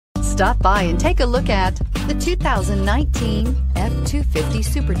Stop by and take a look at the 2019 F-250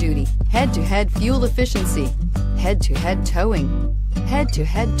 Super Duty. Head-to-head fuel efficiency, head-to-head towing,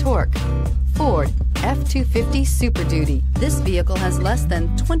 head-to-head torque. Ford F-250 Super Duty. This vehicle has less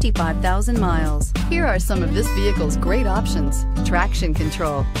than 25,000 miles. Here are some of this vehicle's great options: traction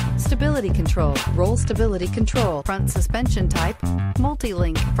control, stability control, roll stability control, front suspension type,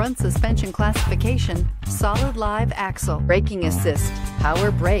 multi-link, front suspension classification, solid live axle, braking assist,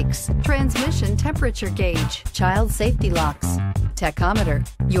 power brakes, transmission temperature gauge, child safety locks, tachometer.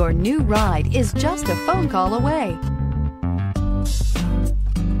 Your new ride is just a phone call away.